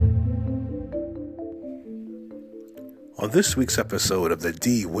On this week's episode of the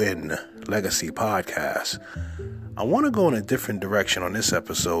D-Win Legacy Podcast, I want to go in a different direction on this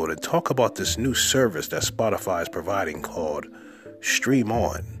episode and talk about this new service that Spotify is providing called Stream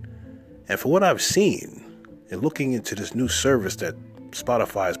On. And for what I've seen, and looking into this new service that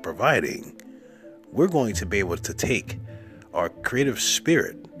Spotify is providing, we're going to be able to take our creative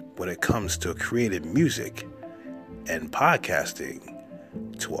spirit when it comes to creating music and podcasting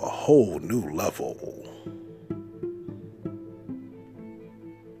to a whole new level.